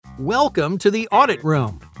Welcome to the Audit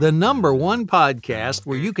Room, the #1 podcast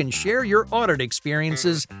where you can share your audit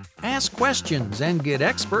experiences, ask questions, and get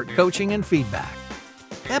expert coaching and feedback.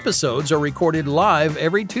 Episodes are recorded live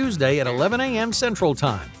every Tuesday at 11 a.m. Central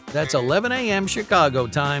Time. That's 11 a.m. Chicago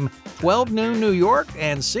time, 12 noon New York,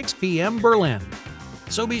 and 6 p.m. Berlin.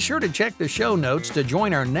 So be sure to check the show notes to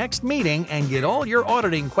join our next meeting and get all your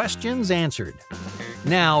auditing questions answered.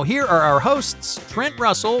 Now, here are our hosts, Trent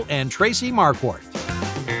Russell and Tracy Marquardt.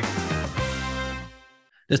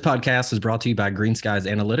 This podcast is brought to you by Green Skies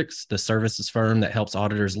Analytics, the services firm that helps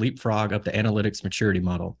auditors leapfrog up the analytics maturity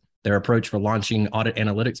model. Their approach for launching audit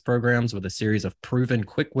analytics programs with a series of proven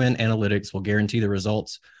quick-win analytics will guarantee the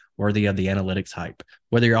results worthy of the analytics hype.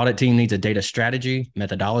 Whether your audit team needs a data strategy,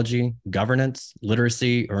 methodology, governance,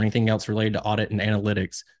 literacy, or anything else related to audit and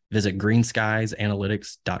analytics, visit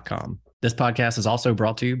greenskiesanalytics.com. This podcast is also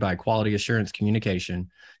brought to you by Quality Assurance Communication.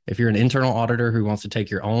 If you're an internal auditor who wants to take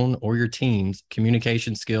your own or your team's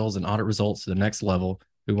communication skills and audit results to the next level,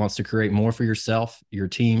 who wants to create more for yourself, your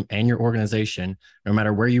team, and your organization, no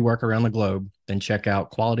matter where you work around the globe, then check out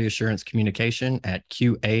Quality Assurance Communication at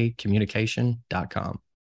qacommunication.com.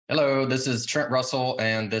 Hello, this is Trent Russell,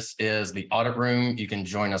 and this is the Audit Room. You can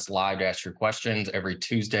join us live to ask your questions every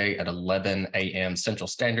Tuesday at 11 a.m. Central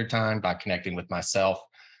Standard Time by connecting with myself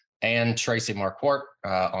and Tracy Marquardt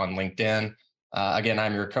on LinkedIn. Again,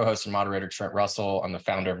 I'm your co-host and moderator, Trent Russell. I'm the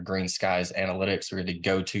founder of Green Skies Analytics. We're the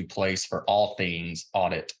go-to place for all things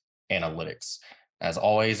audit analytics. As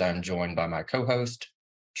always, I'm joined by my co-host,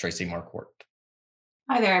 Tracy Marquardt.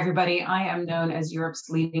 Hi there, everybody. I am known as Europe's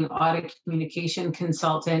leading audit communication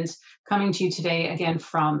consultant, coming to you today again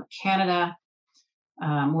from Canada,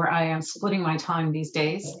 where I am splitting my time these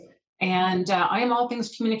days. And I am all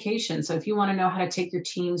things communication. So if you want to know how to take your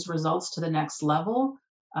team's results to the next level,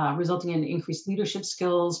 resulting in increased leadership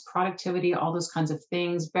skills, productivity, all those kinds of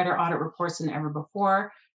things, better audit reports than ever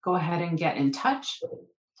before, go ahead and get in touch.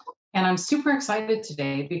 And I'm super excited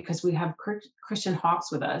today because we have Kristian Hawks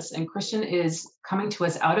with us. And Kristian is coming to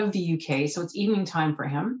us out of the UK, so it's evening time for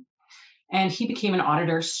him. And he became an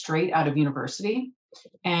auditor straight out of university.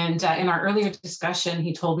 And in our earlier discussion,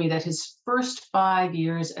 he told me that his first 5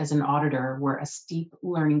 years as an auditor were a steep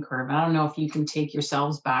learning curve. And I don't know if you can take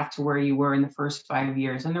yourselves back to where you were in the first 5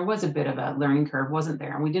 years. And there was a bit of a learning curve, wasn't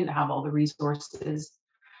there? And we didn't have all the resources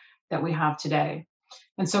that we have today.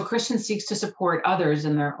 And so Kristian seeks to support others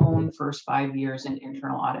in their own first 5 years in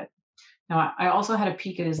internal audit. Now, I also had a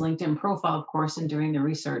peek at his LinkedIn profile, of course, in doing the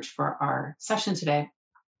research for our session today.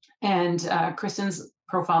 And Kristian's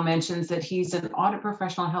profile mentions that he's an audit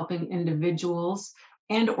professional helping individuals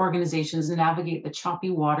and organizations navigate the choppy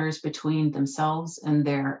waters between themselves and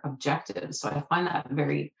their objectives. So I find that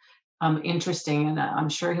very interesting, and I'm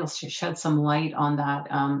sure he'll shed some light on that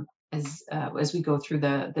as we go through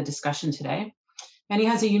the discussion today. And he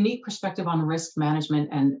has a unique perspective on risk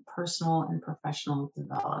management and personal and professional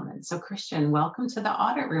development. So Kristian, welcome to the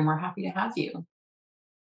Audit Room. We're happy to have you.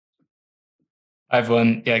 Hi,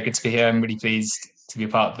 everyone. Yeah, good to be here. I'm really pleased to be a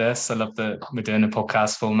part of this. I love that we're doing a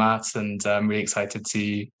podcast format, and I'm really excited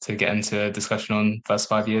to get into a discussion on first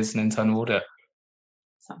 5 years in internal audit.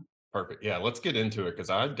 Perfect. Yeah, let's get into it because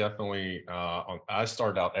I definitely, I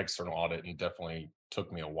started out external audit and definitely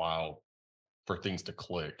took me a while for things to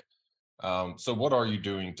click. So what are you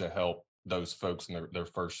doing to help those folks in their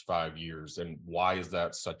first 5 years, and why is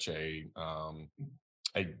that such a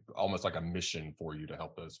almost like a mission for you to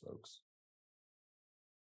help those folks?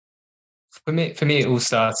 For me, it all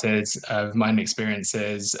started with my own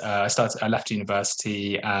experiences. I left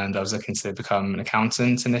university and I was looking to become an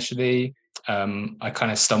accountant initially. I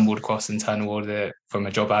kind of stumbled across internal audit from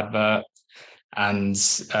a job advert and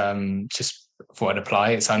just thought I'd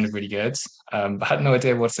apply. It sounded really good, but I had no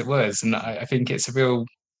idea what it was. And I think it's a real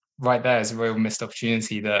missed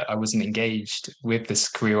opportunity that I wasn't engaged with this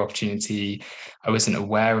career opportunity. I wasn't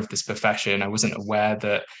aware of this profession. I wasn't aware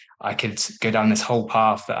that I could go down this whole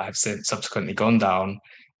path that I've subsequently gone down,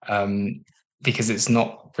 because it's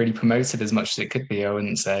not really promoted as much as it could be, I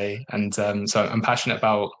wouldn't say. And so I'm passionate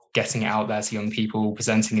about getting it out there to young people,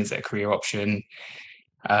 presenting as a career option,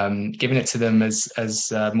 giving it to them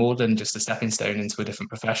as more than just a stepping stone into a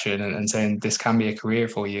different profession, and saying this can be a career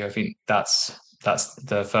for you. I think that's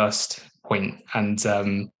the first point. And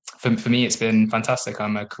for me, it's been fantastic.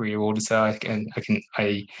 I'm a career auditor.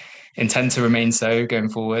 I intend to remain so going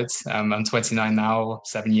forward. I'm 29 now,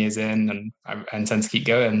 7 years in, and I intend to keep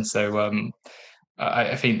going. So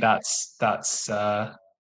I think that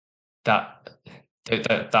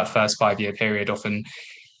first 5 year period often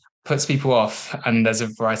puts people off, and there's a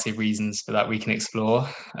variety of reasons for that we can explore.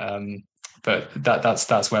 But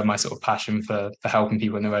that's where my sort of passion for helping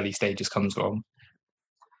people in the early stages comes from.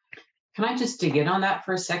 Can I just dig in on that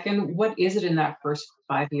for a second? What is it in that first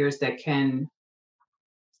 5 years that can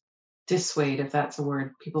dissuade, if that's a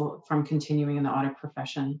word, people from continuing in the audit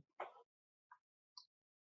profession?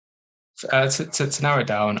 To narrow it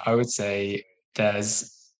down, I would say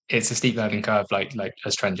it's a steep learning curve, like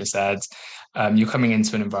as Trent just said. You're coming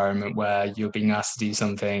into an environment where you're being asked to do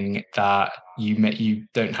something that you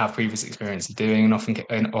don't have previous experience of doing,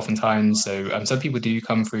 and oftentimes. So some people do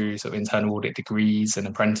come through sort of internal audit degrees and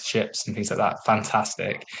apprenticeships and things like that.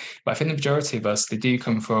 Fantastic, but I think the majority of us, they do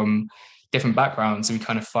come from different backgrounds, and we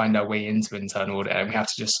kind of find our way into internal audit, and we have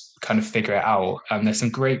to just kind of figure it out. There's some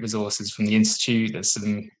great resources from the institute. There's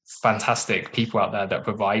some fantastic people out there that are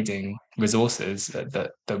providing resources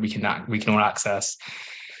that we can all access.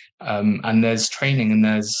 And there's training and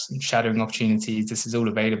there's shadowing opportunities. This is all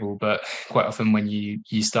available, but quite often when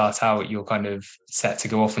you start out, you're kind of set to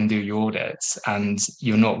go off and do your audits, and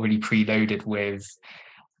you're not really preloaded with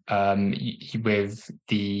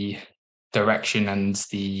the direction and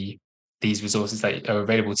these resources that are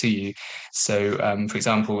available to you. So, for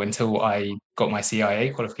example, until I got my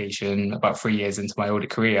CIA qualification about 3 years into my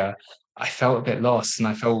audit career, I felt a bit lost,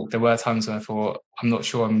 and there were times when I thought, I'm not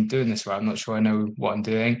sure I'm doing this right. I'm not sure I know what I'm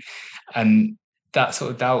doing. And that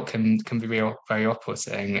sort of doubt can be very, very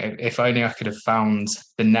off-putting. If only I could have found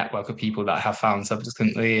the network of people that I have found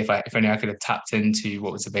subsequently, if only I could have tapped into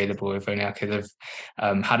what was available, if only I could have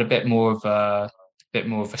had a bit more of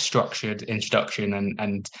a structured introduction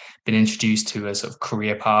and been introduced to a sort of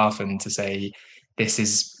career path, and to say this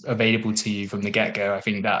is available to you from the get-go. I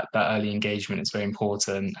think that early engagement is very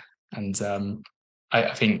important. And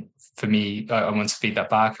I think for me, I want to feed that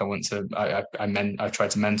back. I try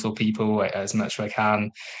to mentor people as much as I can,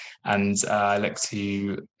 and I look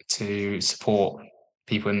to support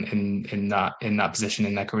people in that position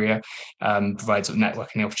in their career, provide sort of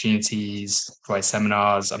networking opportunities, provide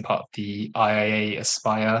seminars. I'm part of the IIA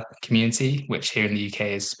Aspire community, which here in the UK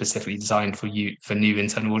is specifically designed for new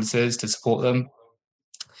internal auditors to support them.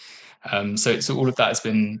 So all of that has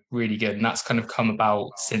been really good, and that's kind of come about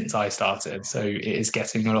since I started. So it is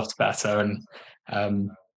getting a lot better,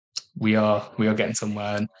 and we are getting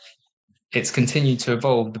somewhere. And it's continued to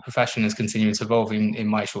evolve. The profession has continued to evolve in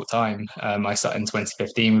my short time. I started in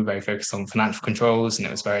 2015. We were very focused on financial controls, and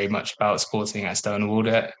it was very much about supporting external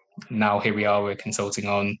audit. Now here we are, we're consulting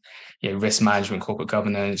on risk management, corporate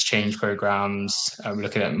governance, change programs. We're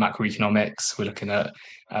looking at macroeconomics. We're looking at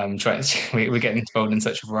we're getting involved in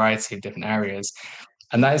such a variety of different areas,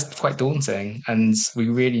 and that is quite daunting. And we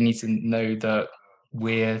really need to know that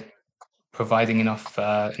we're providing enough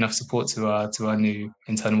support to our new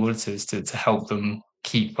internal auditors to help them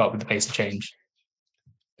keep up with the pace of change.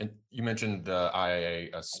 And you mentioned the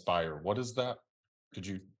IIA Aspire. What is that? Could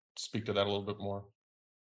you speak to that a little bit more?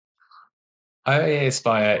 IIA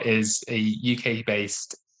Aspire is a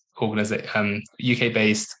UK-based organization,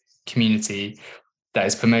 UK-based community that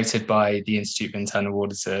is promoted by the Institute of Internal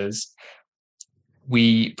Auditors.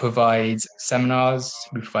 We provide seminars,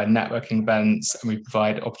 we provide networking events, and we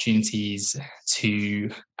provide opportunities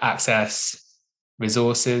to access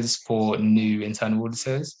resources for new internal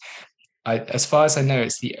auditors. As far as I know,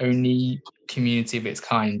 it's the only community of its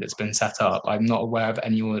kind that's been set up. I'm not aware of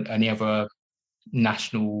any other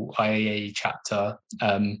national IAA chapter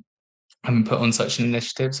having put on such an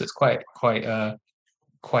initiative. So it's quite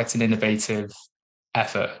an innovative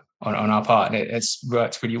effort on our part, and it's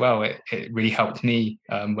worked really well. It really helped me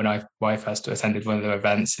when I first attended one of their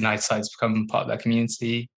events, and I decided to become part of their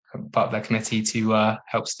community, part of their committee to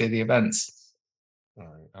help steer the events. All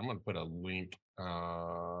right, I'm going to put a link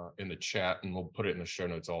in the chat, and we'll put it in the show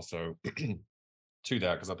notes also to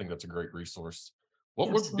that, because I think that's a great resource.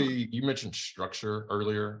 What would be, you mentioned structure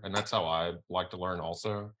earlier, and that's how I like to learn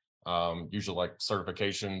also. Usually like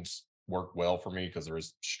certifications work well for me because there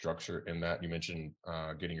is structure in that. You mentioned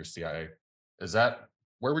getting your CIA.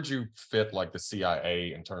 Where would you fit like the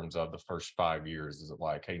CIA in terms of the first 5 years? Is it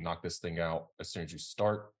like, hey, knock this thing out as soon as you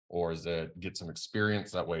start, or is it get some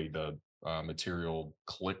experience, that way the material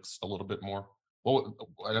clicks a little bit more? Well,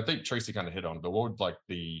 and I think Tracy kind of hit on it, but what would like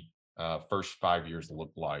the first 5 years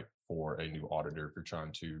look like for a new auditor if you're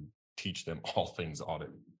trying to teach them all things audit?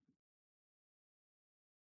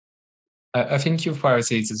 I think your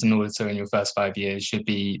priorities as an auditor in your first 5 years should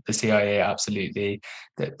be the CIA, absolutely.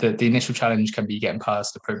 The initial challenge can be getting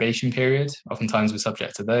past the probation period. Oftentimes we're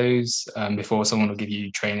subject to those before someone will give you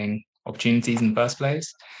training opportunities in the first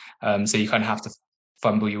place. So you kind of have to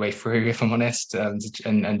fumble your way through, if I'm honest,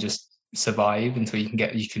 and just survive, until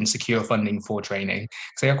you can secure funding for training,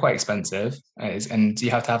 because they are quite expensive, and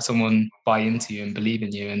you have to have someone buy into you and believe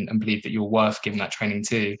in you, and believe that you're worth giving that training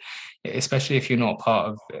to, especially if you're not part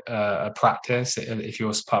of a practice. If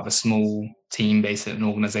you're part of a small team based at an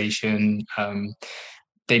organization,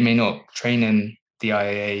 they may not train in the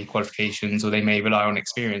IAA qualifications, or they may rely on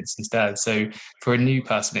experience instead. So for a new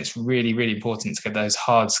person, it's really, really important to get those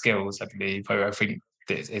hard skills, I believe. I think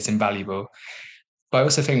it's invaluable. But I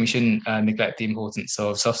also think we shouldn't neglect the importance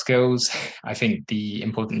of soft skills. I think the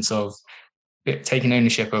importance of taking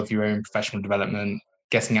ownership of your own professional development,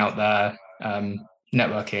 getting out there,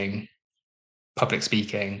 networking, public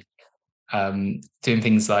speaking, doing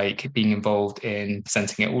things like being involved in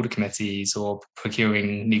presenting at audit committees, or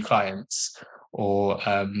procuring new clients, or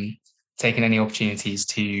taking any opportunities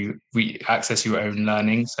to access your own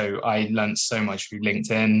learning. So I learned so much through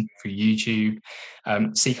LinkedIn, through YouTube.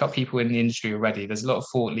 Seek out people in the industry already. There's a lot of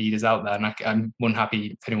thought leaders out there, and I'm more than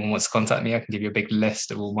happy if anyone wants to contact me. I can give you a big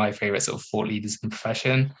list of all my favorite sort of thought leaders in the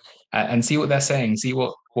profession, and see what they're saying, see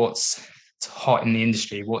what's hot in the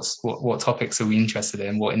industry, what topics are we interested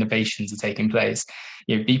in, what innovations are taking place.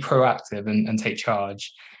 Be proactive and take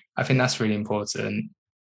charge. I think that's really important.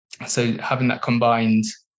 So having that combined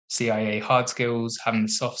CIA hard skills, having the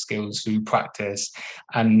soft skills through practice,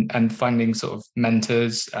 and finding sort of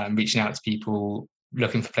mentors, reaching out to people,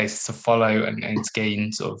 looking for places to follow, and to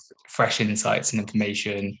gain sort of fresh insights and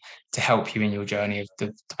information to help you in your journey of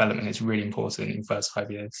the development is really important in the first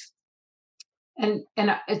 5 years. And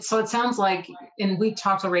so it sounds like, and we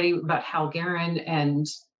talked already about Hal Guerin, and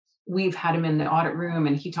we've had him in the audit room,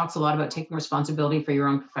 and he talks a lot about taking responsibility for your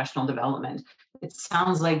own professional development. It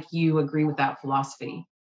sounds like you agree with that philosophy.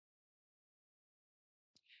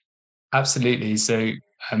 Absolutely. So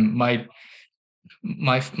my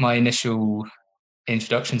initial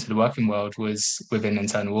introduction to the working world was within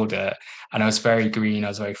internal audit, and I was very green, I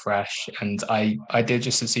was very fresh, and I did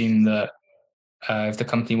just assume that if the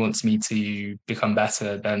company wants me to become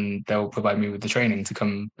better, then they'll provide me with the training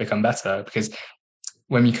to become better. Because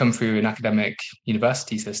when you come through an academic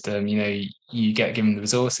university system, you get given the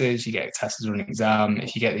resources, you get tested on an exam.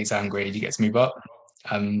 If you get the exam grade, you get to move up.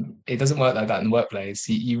 It doesn't work like that in the workplace.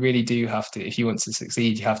 You really do have to, if you want to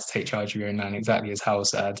succeed, you have to take charge of your own learning, exactly as Hal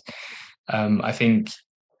said. I think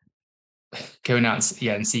going out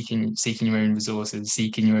and seeking your own resources,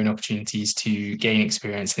 seeking your own opportunities to gain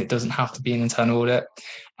experience. And it doesn't have to be an internal audit.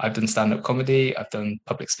 I've done stand-up comedy, I've done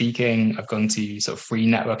public speaking, I've gone to sort of free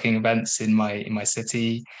networking events in my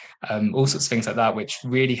city, all sorts of things like that, which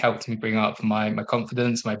really helped me bring up my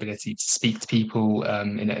confidence, my ability to speak to people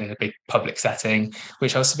in a big public setting,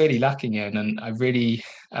 which I was severely lacking in. And I really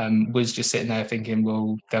was just sitting there thinking,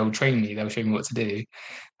 well, they'll train me, they'll show me what to do.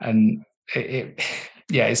 And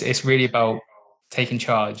it's really about taking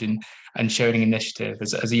charge and showing initiative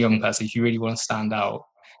as a young person. If you really want to stand out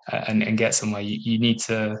and get somewhere, you need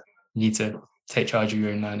to take charge of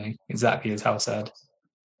your own learning, exactly as Hal said.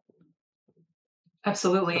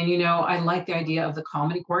 Absolutely. And I like the idea of the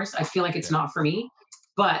comedy course. I feel like it's not for me,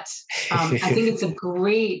 but I think it's a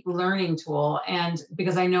great learning tool. And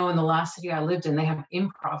because I know in the last city I lived in, they have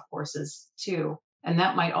improv courses too. And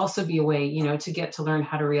that might also be a way, to get to learn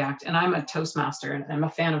how to react. And I'm a Toastmaster, and I'm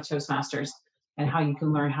a fan of Toastmasters and how you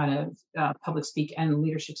can learn how to public speak and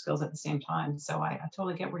leadership skills at the same time. So I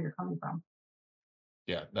totally get where you're coming from.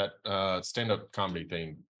 Yeah, that stand-up comedy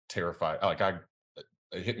thing terrified.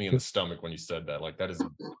 It hit me in the stomach when you said that. Like that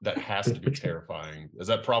has to be terrifying. Is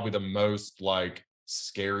that probably the most like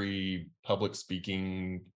scary public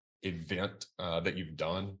speaking event that you've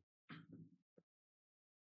done?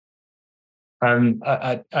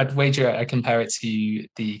 I'd wager I compare it to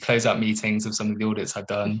the closeout meetings of some of the audits I've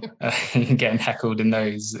done. Getting heckled in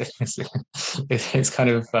those, it's kind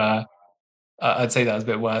of. I'd say that was a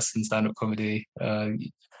bit worse than stand-up comedy.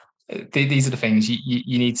 These are the things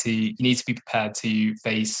you need to be prepared to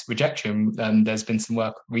face rejection. There's been some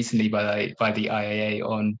work recently by the IAA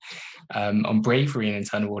on bravery in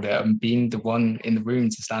internal audit, and being the one in the room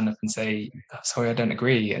to stand up and say, "Sorry, I don't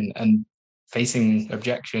agree," and facing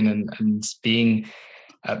objection and being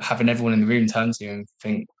having everyone in the room turn to you and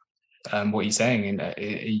think, what you're saying, and are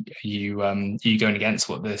you going against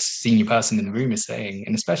what the senior person in the room is saying?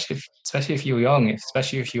 And especially if you're young,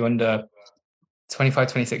 especially if you're under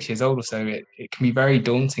 25, 26 years old or so, it can be very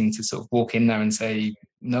daunting to sort of walk in there and say,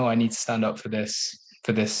 no, I need to stand up for this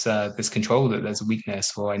control that there's a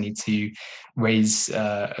weakness, or I need to raise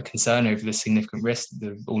a concern over the significant risk that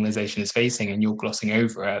the organization is facing, and you're glossing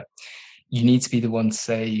over it. You need to be the one to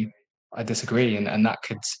say, I disagree, and that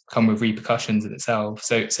could come with repercussions in itself.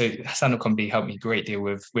 So stand-up comedy helped me a great deal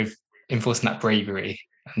with enforcing that bravery.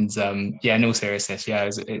 And in all seriousness,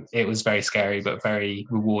 it was very scary, but very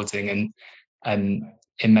rewarding and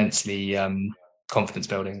immensely confidence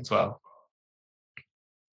building as well.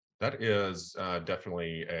 That is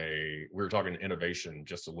definitely we were talking innovation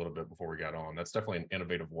just a little bit before we got on. That's definitely an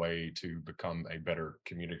innovative way to become a better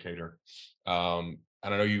communicator. And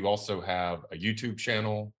I know you also have a YouTube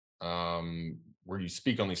channel where you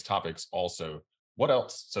speak on these topics also. What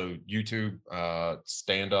else? So YouTube,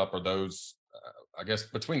 stand up, are those, I guess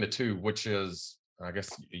between the two, which is, I guess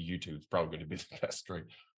YouTube's probably going to be the best, right?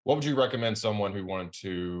 What would you recommend someone who wanted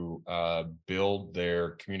to build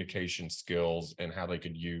their communication skills and how they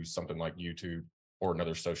could use something like YouTube or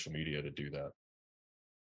another social media to do that?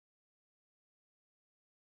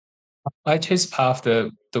 I chose a path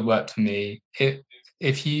that worked for me.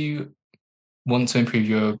 If you want to improve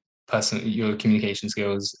your communication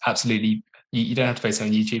skills, absolutely, you don't have to post on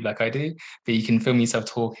YouTube like I do, but you can film yourself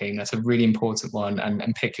talking. That's a really important one,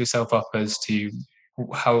 and pick yourself up as to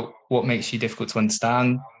what makes you difficult to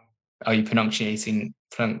understand. Are you pronouncing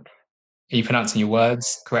your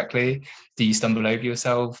words correctly? Do you stumble over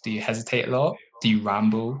yourself? Do you hesitate a lot? Do you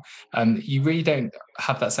ramble? You really don't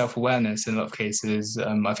have that self-awareness in a lot of cases.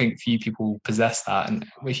 I think few people possess that. And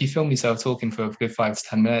if you film yourself talking for a good 5 to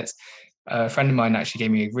 10 minutes, a friend of mine actually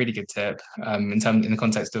gave me a really good tip in the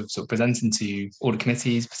context of sort of presenting to audit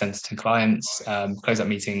committees, presenting to clients, close-up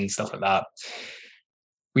meetings, stuff like that.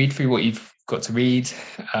 Read through what you've got to read,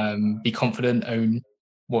 be confident, own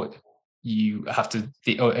what you have to,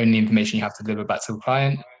 the only information you have to deliver back to the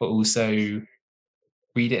client, but also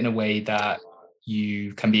read it in a way that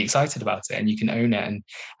you can be excited about it and you can own it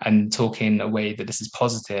and talk in a way that this is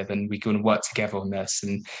positive and we're going to work together on this.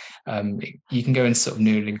 And you can go into sort of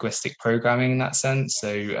neurolinguistic programming in that sense.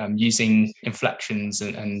 So using inflections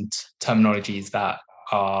and terminologies that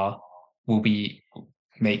will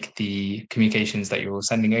make the communications that you're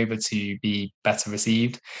sending over to be better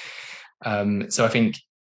received. So I think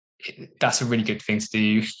that's a really good thing to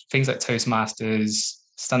do. Things like Toastmasters,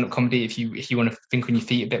 stand-up comedy, if you want to think on your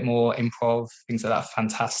feet a bit more, improv, things like that,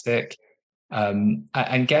 fantastic. And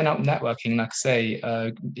getting out networking, like I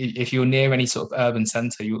say, if you're near any sort of urban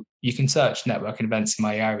centre, you can search networking events in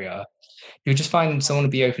my area. You'll just find someone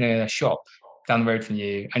will be opening a shop down the road from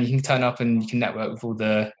you, and you can turn up and you can network with all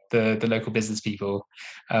the local business people.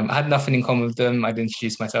 I had nothing in common with them. I'd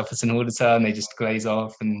introduce myself as an auditor, and they just glaze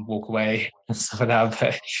off and walk away and stuff like that.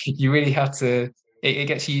 But you really have to. It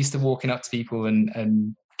gets you used to walking up to people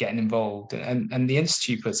and getting involved. And the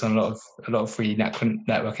institute puts on a lot of free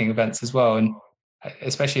networking events as well. And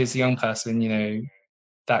especially as a young person,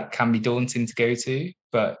 that can be daunting to go to.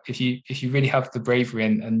 But if you really have the bravery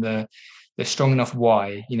and the strong enough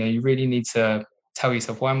why, you really need to tell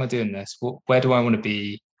yourself, why am I doing this? Where do I want to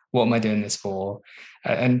be? What am I doing this for?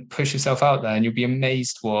 And push yourself out there, and you'll be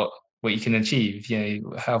amazed what you can achieve.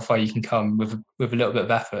 How far you can come with a little bit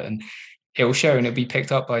of effort, and it will show, and it'll be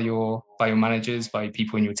picked up by your managers, by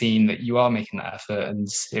people in your team that you are making that effort, and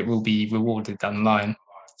it will be rewarded down the line.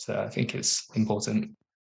 So I think it's important.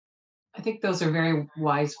 I think those are very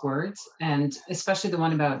wise words, and especially the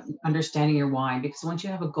one about understanding your why, because once you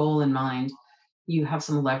have a goal in mind, you have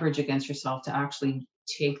some leverage against yourself to actually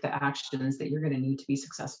take the actions that you're going to need to be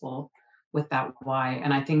successful with that why.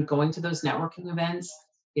 And I think going to those networking events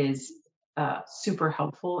is super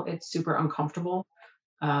helpful. It's super uncomfortable.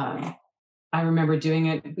 I remember doing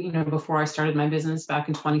it, before I started my business back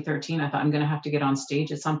in 2013. I thought I'm going to have to get on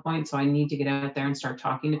stage at some point, so I need to get out there and start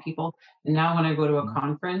talking to people. And now when I go to a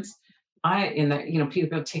conference,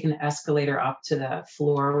 people taking the escalator up to the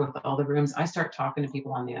floor with all the rooms, I start talking to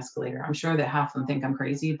people on the escalator. I'm sure that half of them think I'm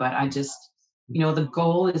crazy, but I just, the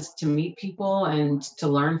goal is to meet people and to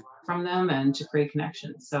learn from them and to create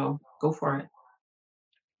connections. So go for it.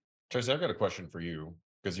 Tracy, I've got a question for you,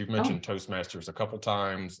 because you've mentioned Toastmasters a couple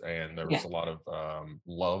times, and there was a lot of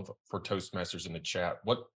love for Toastmasters in the chat.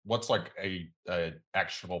 What's like a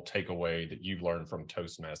actionable takeaway that you've learned from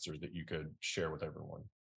Toastmasters that you could share with everyone?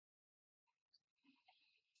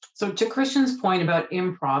 So to Kristian's point about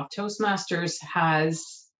improv, Toastmasters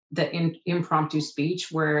has the impromptu speech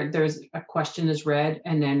where there's a question is read,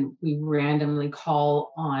 and then we randomly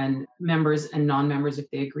call on members and non-members,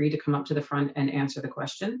 if they agree, to come up to the front and answer the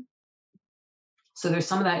question. So there's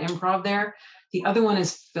some of that improv there. The other one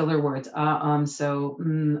is filler words.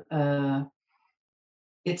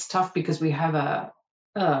 It's tough because we have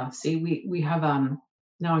we have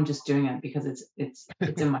now I'm just doing it because it's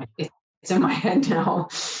in my head now.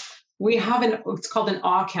 We have it's called an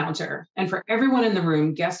awe counter. And for everyone in the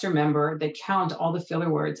room, guest or member, they count all the filler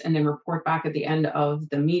words and then report back at the end of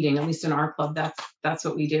the meeting. At least in our club, that's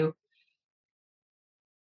what we do.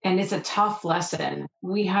 And it's a tough lesson.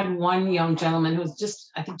 We had one young gentleman who was just,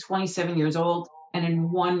 I think, 27 years old. And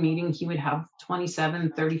in one meeting, he would have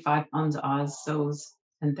 27, 35 uns, ahs, so's,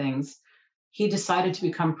 and things. He decided to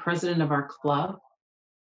become president of our club.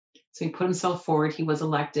 So he put himself forward. He was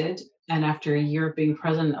elected. And after a year of being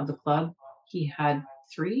president of the club, he had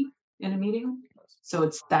 3 in a meeting. So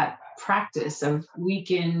it's that practice of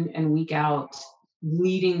week in and week out,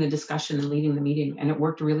 leading the discussion and leading the meeting. And it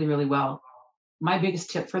worked really, really well. My biggest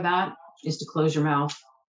tip for that is to close your mouth.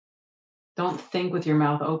 Don't think with your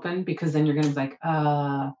mouth open, because then you're going to be like,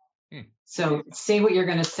 So say what you're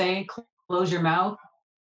going to say, close your mouth,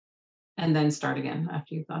 and then start again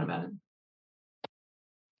after you've thought about it.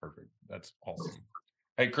 Perfect. That's awesome.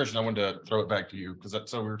 Hey, Kristian, I wanted to throw it back to you, because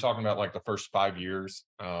so we were talking about like the first 5 years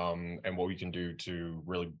and what we can do to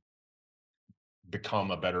really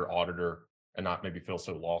become a better auditor and not maybe feel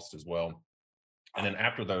so lost as well. And then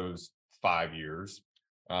after those 5 years,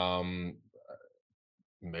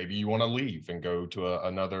 maybe you want to leave and go to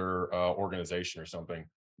another organization or something.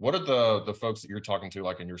 What are the folks that you're talking to,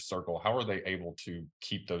 like in your circle, how are they able to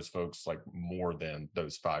keep those folks like more than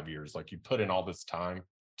those 5 years? Like, you put in all this time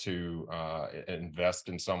to invest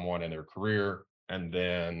in someone in their career, and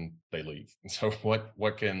then they leave. So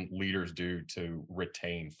what can leaders do to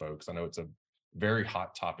retain folks? I know it's a very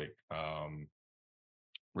hot topic,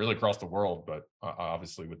 really across the world, but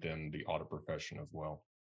obviously within the audit profession as well.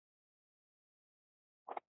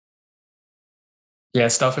 Yeah,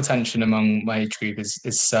 staff retention among my age group is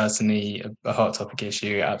certainly a hot topic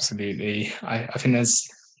issue. Absolutely, I think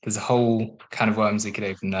there's a whole can of worms we could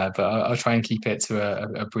open there, but I'll try and keep it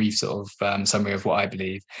to a brief sort of summary of what I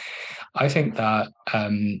believe. I think that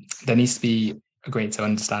there needs to be a greater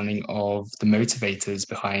understanding of the motivators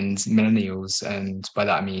behind millennials, and by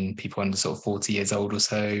that I mean people under sort of 40 years old or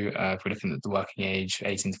so. If we're looking at the working age,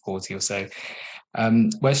 18 to 40 or so,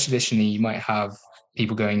 whereas traditionally you might have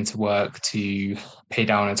people going to work to pay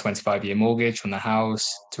down a 25-year mortgage on the house,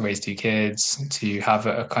 to raise 2 kids, to have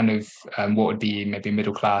a kind of what would be maybe a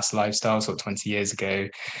middle class lifestyle sort of 20 years ago.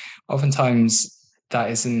 Oftentimes that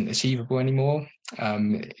isn't achievable anymore.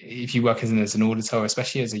 If you work as an auditor,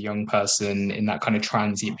 especially as a young person in that kind of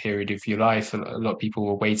transient period of your life, a lot of people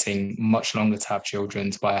are waiting much longer to have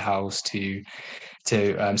children, to buy a house, to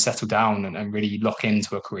settle down and really lock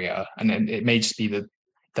into a career. And it may just be that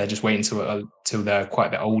they're just waiting till they're quite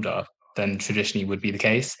a bit older than traditionally would be the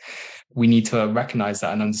case. We need to recognize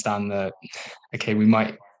that and understand that, okay,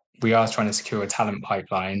 we are trying to secure a talent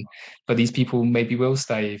pipeline, but these people maybe will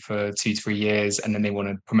stay for 2 to 3 years and then they want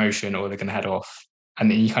a promotion or they're going to head off. And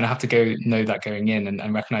then you kind of have to know that going in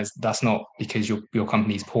and recognize that's not because your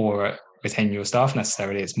company's poor at retaining your staff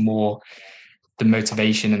necessarily. It's more the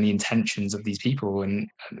motivation and the intentions of these people. And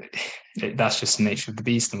that's just the nature of the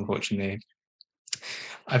beast, unfortunately.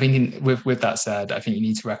 I think with that said, I think you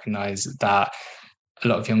need to recognize that a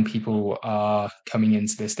lot of young people are coming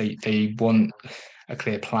into this. They want a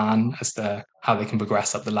clear plan as to how they can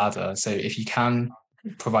progress up the ladder. So if you can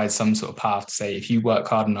provide some sort of path to say, if you work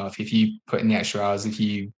hard enough, if you put in the extra hours, if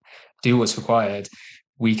you do what's required,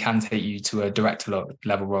 we can take you to a director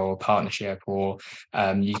level role, partnership, or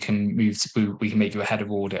you can we can make you a head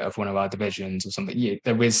of audit of one of our divisions or something. Yeah,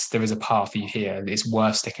 there is a path for you here. It's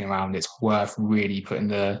worth sticking around. It's worth really putting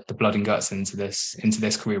the blood and guts into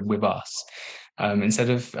this career with us.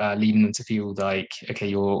 Instead of leaving them to feel like, okay,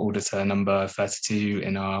 you're auditor number 32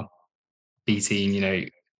 in our B team,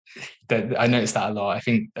 I noticed that a lot. I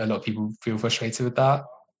think a lot of people feel frustrated with that.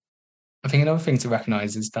 I think another thing to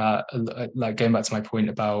recognize is that, like going back to my point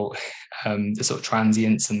about the sort of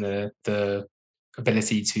transience and the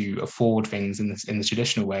ability to afford things in the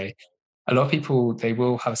traditional way, a lot of people, they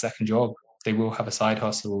will have a second job, they will have a side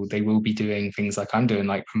hustle, they will be doing things like I'm doing,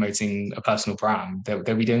 like promoting a personal brand. They'll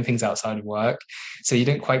be doing things outside of work, so you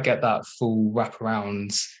don't quite get that full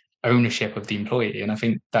wraparound ownership of the employee. And I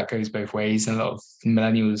think that goes both ways. And a lot of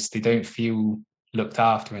millennials, they don't feel looked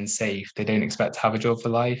after and safe. They don't expect to have a job for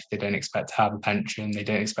life. They don't expect to have a pension. They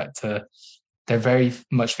don't expect to. They're very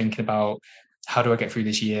much thinking about, how do I get through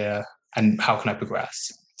this year and how can I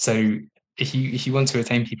progress? So if you want to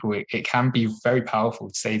retain people, it can be very powerful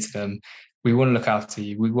to say to them, we want to look after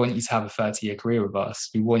you. We want you to have a 30-year career with us.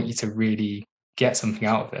 We want you to really get something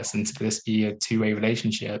out of this and to this be a two-way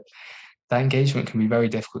relationship. That engagement can be very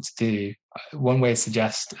difficult to do. One way to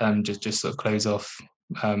suggest, just sort of close off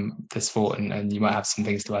this thought, and you might have some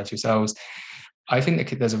things to add yourselves. I think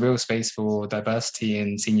that there's a real space for diversity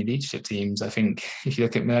in senior leadership teams. I think if you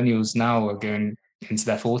look at millennials now are going into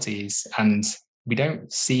their 40s, and we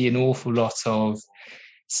don't see an awful lot of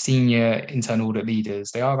senior internal audit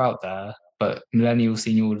leaders. They are out there, but millennial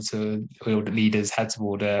senior auditor, audit leaders, heads of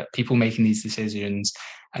audit, people making these decisions,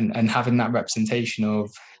 and having that representation of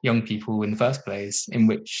young people in the first place, in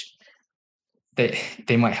which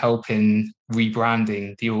they might help in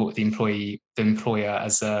rebranding the employer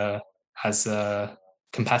as a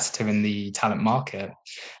competitor in the talent market.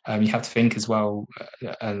 You have to think as well,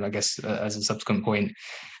 and I guess as a subsequent point,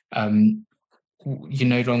 you're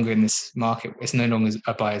no longer in this market. It's no longer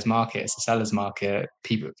a buyer's market, it's a seller's market.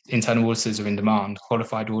 People, internal auditors are in demand.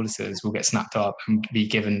 Qualified auditors will get snapped up and be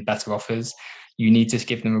given better offers. You need to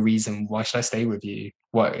give them a reason. Why should I stay with you?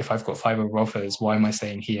 What if I've got 5 other offers? Why am I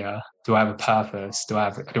staying here? Do I have a purpose? Do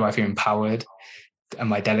I feel empowered?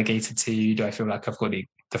 Am I delegated to? Do I feel like I've got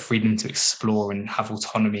the freedom to explore and have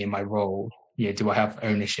autonomy in my role? Yeah, do I have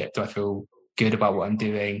ownership? Do I feel good about what I'm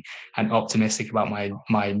doing and optimistic about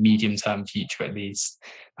my medium-term future at least?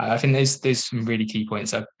 I think there's some really key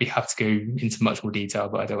points. We have to go into much more detail,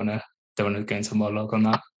 but I don't want to go into a monologue on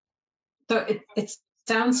that. So it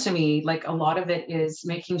sounds to me like a lot of it is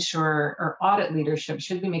making sure, or audit leadership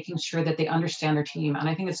should be making sure that they understand their team. And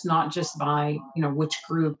I think it's not just by, which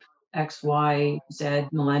group, X, Y, Z,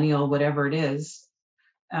 millennial, whatever it is.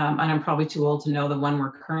 And I'm probably too old to know the one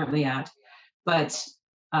we're currently at, but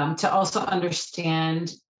to also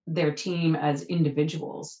understand their team as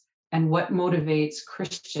individuals and what motivates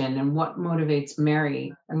Kristian and what motivates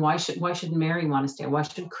Mary, and why should Mary want to stay? Why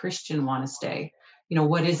should Kristian want to stay?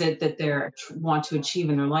 What is it that they want to achieve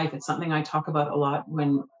in their life? It's something I talk about a lot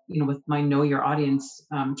when, with my Know Your Audience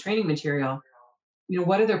training material.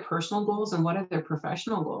 What are their personal goals and what are their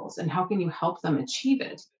professional goals, and how can you help them achieve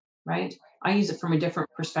it, right? I use it from a different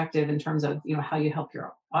perspective in terms of, how you help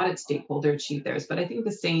your audit stakeholder achieve theirs. But I think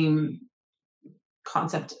the same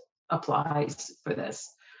concept applies for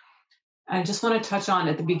this. I just want to touch on,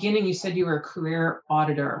 at the beginning, you said you were a career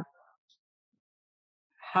auditor.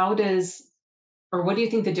 What do you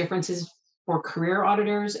think the difference is for career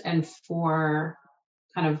auditors and for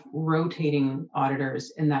kind of rotating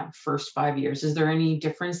auditors in that first 5 years? Is there any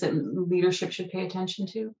difference that leadership should pay attention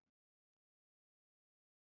to?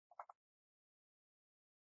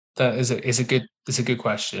 That is a good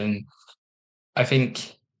question. I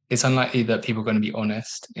think it's unlikely that people are going to be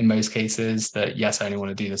honest in most cases that, yes, I only want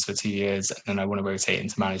to do this for 2 years and then I want to rotate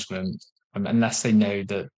into management, unless they know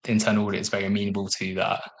that the internal audit is very amenable to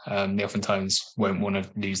that. They oftentimes won't want to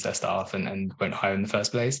lose their staff and won't hire in the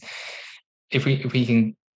first place. If we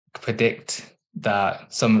can predict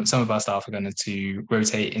that some of our staff are going to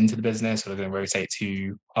rotate into the business, or they're going to rotate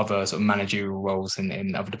to other sort of managerial roles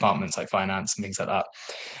in other departments like finance and things like that,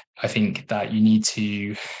 I think that you need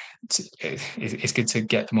to it's good to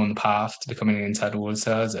get them on the path to becoming an internal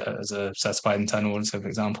auditor as a certified internal auditor, for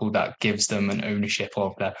example. That gives them an ownership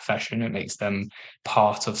of their profession. It makes them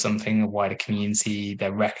part of something, a wider community.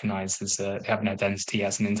 They're recognized as they have an identity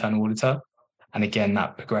as an internal auditor. And again,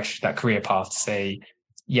 that progression, that career path to say,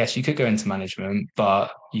 yes, you could go into management,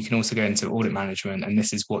 but you can also go into audit management, and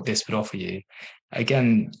this is what this would offer you.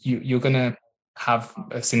 Again, you're going to have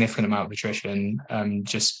a significant amount of attrition,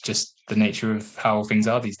 just the nature of how things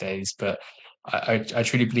are these days. But I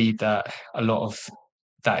truly believe that a lot of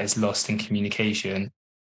that is lost in communication.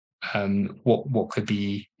 What could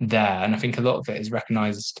be there, and I think a lot of it is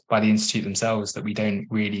recognised by the institute themselves, that we don't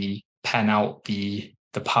really pen out the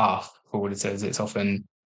path for auditors. It's often,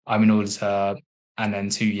 I'm an auditor, and then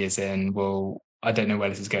 2 years in, well, I don't know where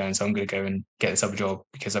this is going, so I'm going to go and get this other job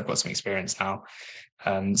because I've got some experience now.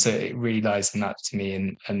 So it really lies in that to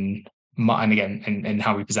me, and again, in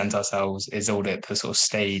how we present ourselves. Is audit the sort of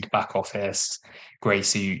staid back office, grey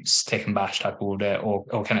suits, tick and bash type audit,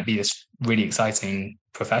 or can it be this really exciting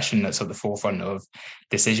profession that's at the forefront of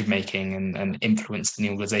decision making and influence in the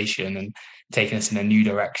organization and taking us in a new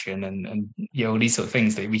direction, and all these sort of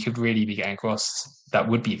things that we could really be getting across that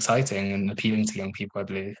would be exciting and appealing to young people, I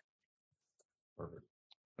believe. Perfect.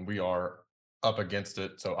 And we are up against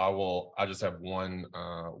it, so I just have one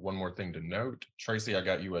more thing to note. Tracy, I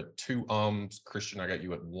got you at 2 Kristian, I got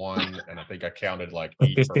you at 1, and I think I counted like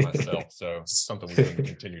 8 for myself, so something we're going to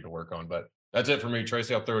continue to work on. But that's it for me.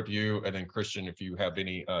 Tracy, I'll throw it to you, and then Kristian, if you have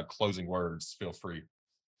any closing words, feel free.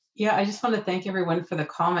 Yeah, I just want to thank everyone for the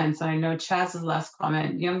comments. I know Chaz's last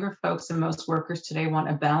comment, younger folks and most workers today want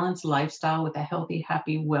a balanced lifestyle with a healthy,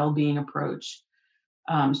 happy, well-being approach.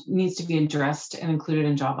 Needs to be addressed and included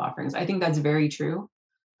in job offerings. I think that's very true.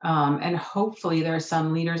 And hopefully there are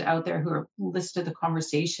some leaders out there who are listening to the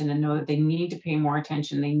conversation and know that they need to pay more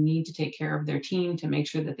attention. They need to take care of their team to make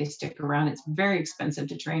sure that they stick around. It's very expensive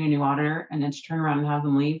to train a new auditor and then to turn around and have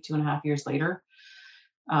them leave 2.5 years later.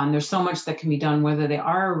 There's so much that can be done, whether they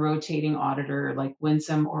are a rotating auditor like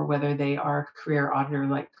Winsome or whether they are a career auditor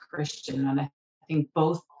like Kristian. And I think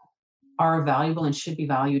both are valuable and should be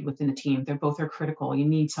valued within a team. They both are critical. You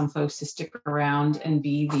need some folks to stick around and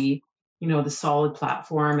be the solid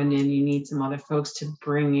platform, and then you need some other folks to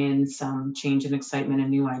bring in some change and excitement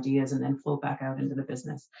and new ideas and then flow back out into the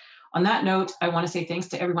business. On that note, I want to say thanks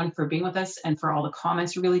to everyone for being with us and for all the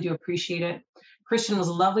comments. We really do appreciate it. Kristian, it was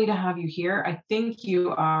lovely to have you here. I think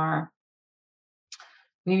you are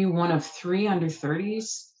maybe one of 3 under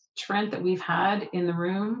 30s, Trent, that we've had in the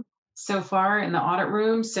room so far in the audit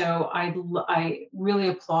room. So I really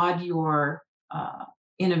applaud your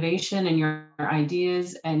innovation and your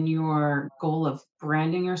ideas and your goal of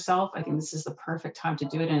branding yourself. I think this is the perfect time to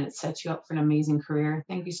do it, and it sets you up for an amazing career.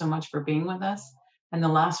 Thank you so much for being with us. And the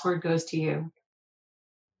last word goes to you.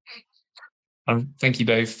 Thank you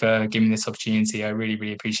both for giving me this opportunity. I really,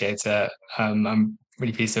 really appreciate it. I'm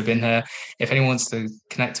really pleased to have been here. If anyone wants to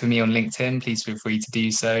connect with me on LinkedIn, please feel free to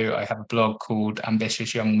do so. I have a blog called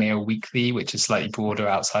Ambitious Young Male Weekly, which is slightly broader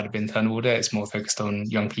outside of internal audit. It's more focused on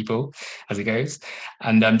young people as it goes.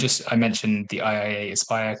 And I mentioned the IIA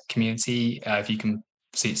Aspire community. If you can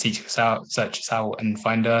search us out and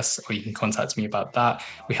find us, or you can contact me about that.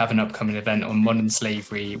 We have an upcoming event on modern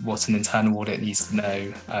slavery, what an internal audit needs to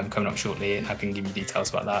know, coming up shortly, and I can give you details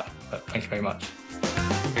about that. But thank you very much.